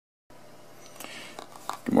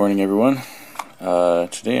Good morning, everyone.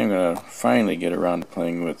 Today I'm going to finally get around to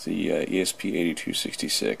playing with the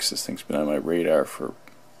ESP8266. This thing's been on my radar for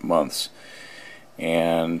months,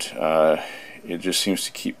 and it just seems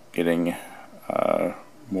to keep getting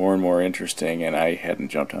more and more interesting, and I hadn't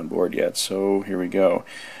jumped on board yet, so here we go.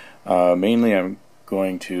 Mainly I'm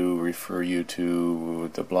going to refer you to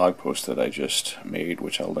the blog post that I just made,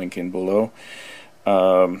 which I'll link in below.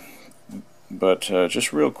 But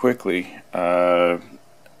just real quickly,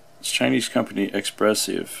 this Chinese company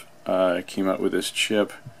Expressive came out with this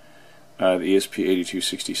chip, the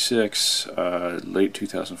ESP8266, late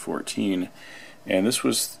 2014, and this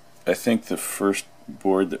was, I think, the first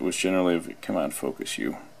board that was generally, come on, focus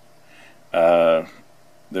you, that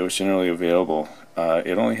was generally available.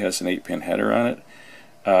 It only has an 8-pin header on it.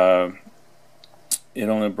 It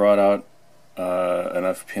only brought out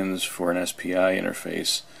enough pins for an SPI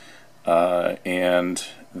interface, and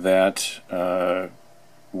that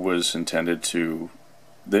was intended to,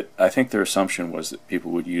 I think their assumption was that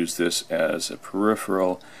people would use this as a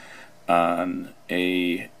peripheral on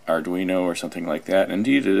a Arduino or something like that.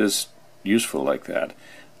 Indeed, it is useful like that.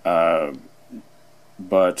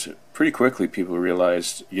 But pretty quickly people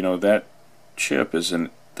realized, you know, that chip is an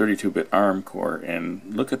 32-bit ARM core, and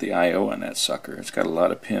look at the I/O on that sucker. It's got a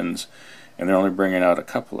lot of pins, and they're only bringing out a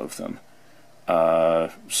couple of them.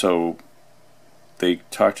 So they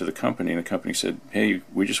talked to the company, and the company said, "Hey,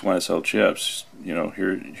 we just want to sell chips. You know,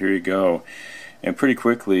 here you go." And pretty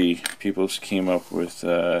quickly, people came up with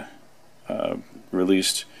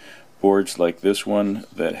released boards like this one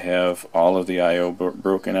that have all of the I/O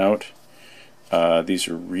broken out. These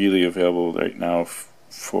are really available right now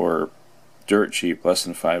for dirt cheap, less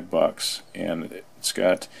than $5, and it's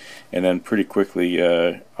got. And then pretty quickly,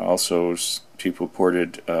 also people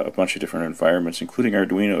ported a bunch of different environments, including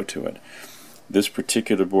Arduino, to it. This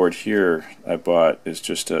particular board here I bought is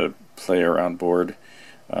just a play around board.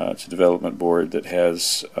 It's a development board that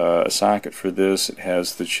has a socket for this. It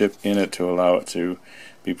has the chip in it to allow it to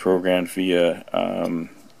be programmed via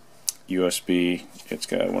USB. It's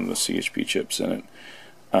got one of the CHP chips in it,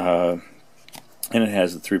 and it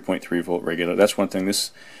has the 3.3 volt regulator. That's one thing.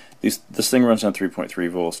 This thing runs on 3.3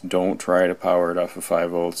 volts. Don't try to power it off of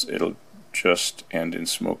 5 volts. It'll just end in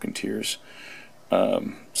smoke and tears.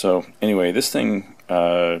 So anyway, this thing,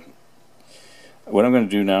 what I'm going to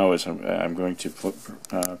do now is I'm going to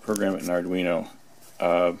program it in Arduino.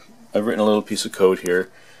 I've written a little piece of code here,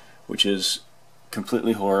 which is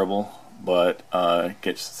completely horrible, but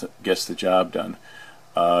gets the job done.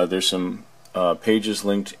 There's some pages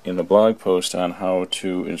linked in the blog post on how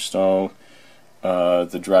to install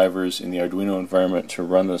the drivers in the Arduino environment to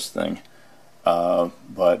run this thing.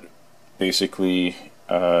 But basically,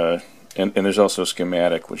 and there's also a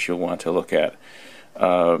schematic which you'll want to look at.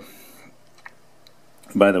 By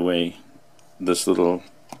the way, this little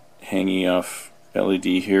hanging off LED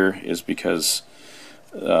here is because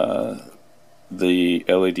the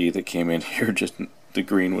LED that came in here, just the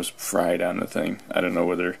green was fried on the thing. I don't know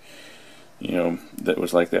whether, you know, that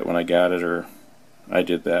was like that when I got it or I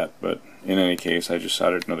did that, but in any case I just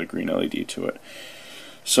soldered another green LED to it.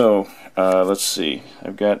 So let's see,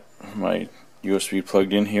 I've got my USB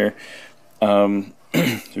plugged in here.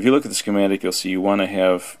 If you look at the schematic, you'll see you want to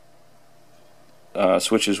have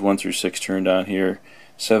switches 1 through 6 turned on here,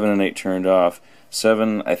 7 and 8 turned off.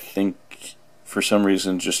 7, I think, for some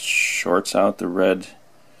reason just shorts out the red,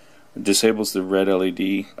 disables the red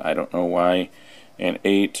LED, I don't know why, and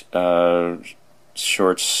 8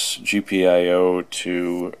 shorts GPIO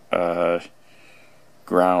to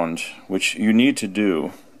ground, which you need to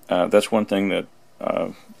do. That's one thing that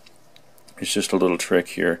it's just a little trick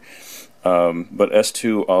here. But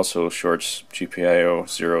S2 also shorts GPIO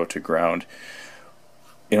 0 to ground.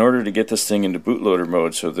 In order to get this thing into bootloader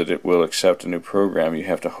mode so that it will accept a new program, you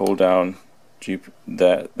have to hold down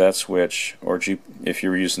that switch, or if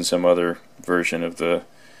you're using some other version of the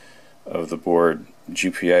board,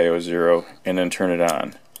 GPIO 0, and then turn it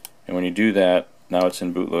on. And when you do that, now it's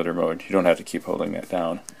in bootloader mode. You don't have to keep holding that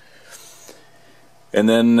down. And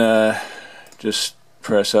then just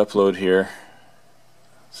press upload here.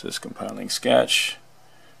 It says compiling sketch.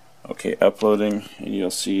 Okay, uploading, and you'll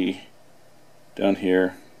see down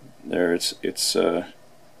here, there it's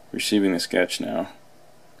receiving the sketch now.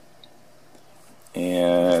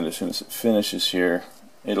 And as soon as it finishes here,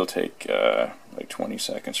 it'll take like 20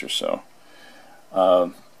 seconds or so.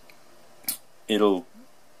 It'll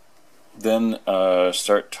then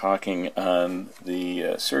start talking on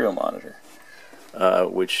the serial monitor,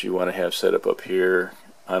 which you want to have set up here.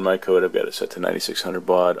 On my code, I've got it set to 9600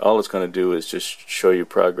 baud. All it's going to do is just show you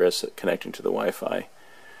progress at connecting to the Wi-Fi.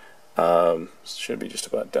 Should be just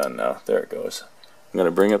about done now. There it goes. I'm going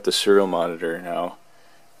to bring up the serial monitor now,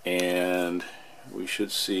 and we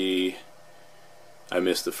should see. I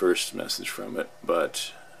missed the first message from it,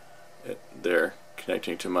 but they're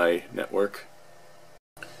connecting to my network.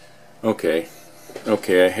 Okay,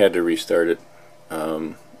 I had to restart it.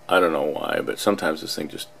 I don't know why, but sometimes this thing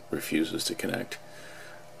just refuses to connect.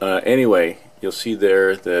 Anyway, you'll see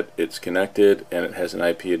there that it's connected and it has an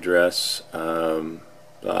IP address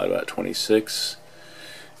about 26.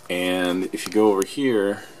 And if you go over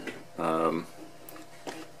here,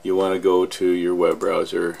 you want to go to your web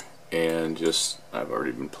browser and just, I've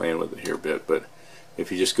already been playing with it here a bit, but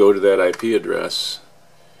if you just go to that IP address,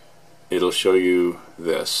 it'll show you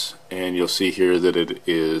this, and you'll see here that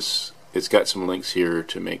it's got some links here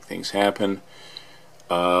to make things happen.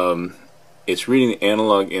 It's reading the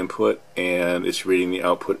analog input, and it's reading the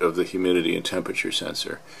output of the humidity and temperature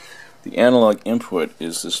sensor. The analog input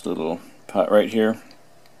is this little pot right here.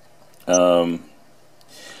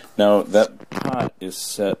 Now that pot is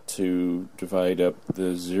set to divide up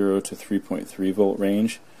the 0 to 3.3 volt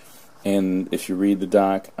range, and if you read the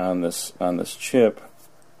doc on this chip,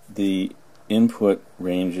 the input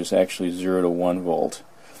range is actually 0 to 1 volt.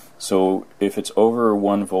 So if it's over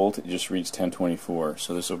 1 volt, it just reads 1024.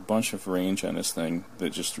 So there's a bunch of range on this thing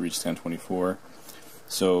that just reads 1024.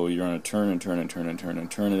 So you're on a turn and turn and turn and turn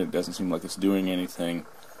and turn, and it doesn't seem like it's doing anything.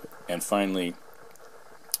 And finally,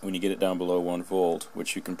 when you get it down below 1 volt,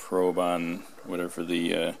 which you can probe on whatever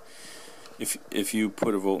the if you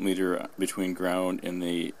put a voltmeter between ground and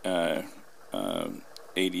the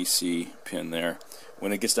ADC pin there,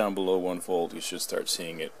 when it gets down below 1 volt, you should start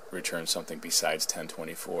seeing it return something besides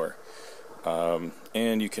 1024.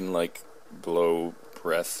 And you can like blow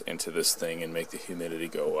breath into this thing and make the humidity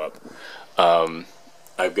go up.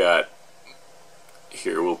 I've got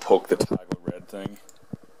here, we'll poke the toggle red thing,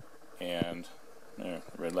 and there,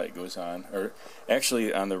 the red light goes on. Or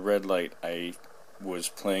actually, on the red light, I was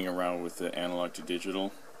playing around with the analog to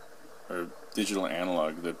digital, or digital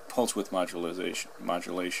analog, the pulse width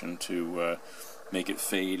modulation to make it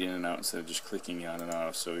fade in and out instead of just clicking on and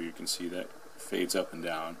off. So you can see that fades up and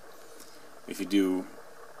down. If you do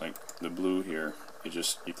like the blue here,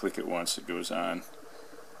 you click it once, it goes on.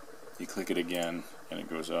 You click it again, and it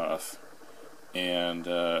goes off. And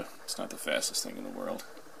it's not the fastest thing in the world.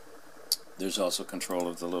 There's also control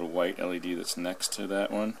of the little white LED that's next to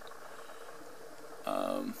that one.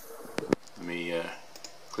 Let me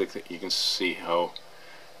click that. You can see how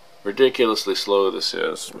ridiculously slow this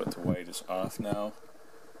is, but the white is off now.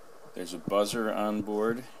 There's a buzzer on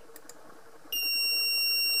board.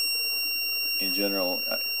 In general,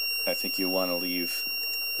 I think you want to leave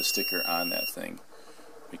the sticker on that thing,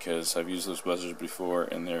 because I've used those buzzers before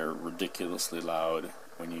and they're ridiculously loud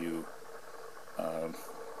when you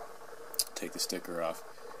take the sticker off.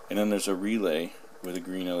 And then there's a relay with a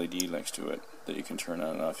green LED next to it that you can turn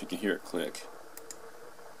on and off. You can hear it click.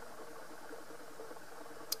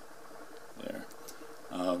 There.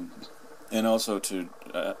 And also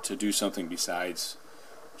to do something besides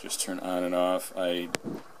just turn on and off, I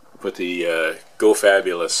put the Go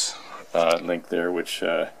Fabulous link there, which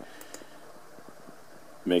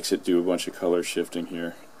makes it do a bunch of color shifting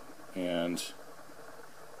here, and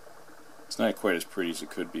it's not quite as pretty as it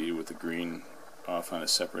could be with the green off on a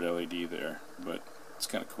separate LED there, but it's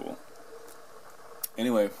kind of cool.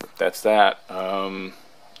 Anyway, that's that.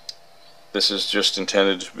 This is just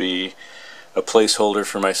intended to be a placeholder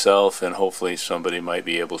for myself, and hopefully somebody might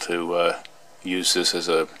be able to use this as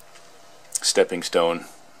a stepping stone.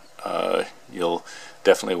 You'll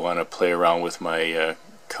definitely want to play around with my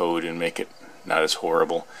code and make it not as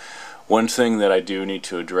horrible. One thing that I do need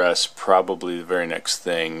to address, probably the very next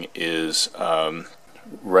thing, is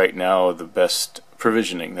right now the best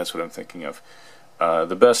provisioning, that's what I'm thinking of.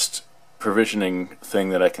 The best provisioning thing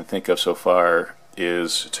that I can think of so far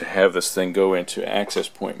is to have this thing go into access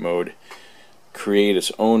point mode, create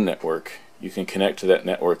its own network. You can connect to that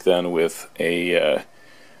network then with a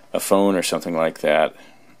phone or something like that,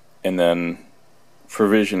 and then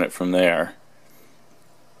provision it from there.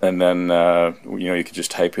 And then you could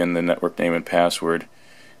just type in the network name and password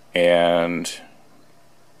and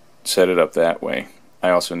set it up that way. I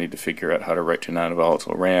also need to figure out how to write to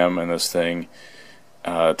non-volatile RAM in this thing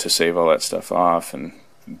to save all that stuff off and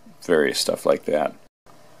various stuff like that.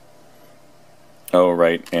 Oh,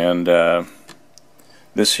 right, and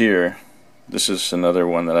this is another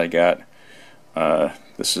one that I got.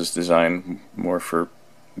 This is designed more for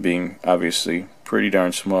being obviously pretty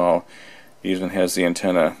darn small. It even has the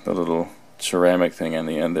antenna, the little ceramic thing on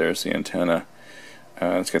the end. There's the antenna.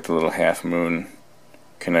 It's got the little half moon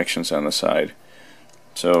connections on the side.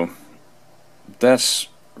 So that's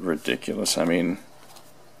ridiculous. I mean,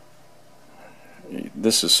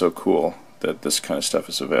 this is so cool that this kind of stuff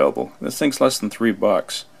is available. This thing's less than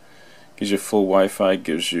 $3. Gives you full Wi-Fi,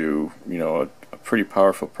 gives you, you know, a pretty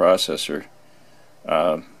powerful processor.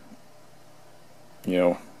 You know,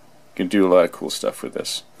 you can do a lot of cool stuff with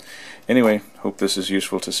this. Anyway, hope this is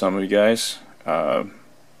useful to some of you guys.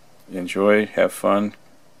 Enjoy, have fun,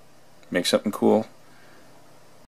 make something cool.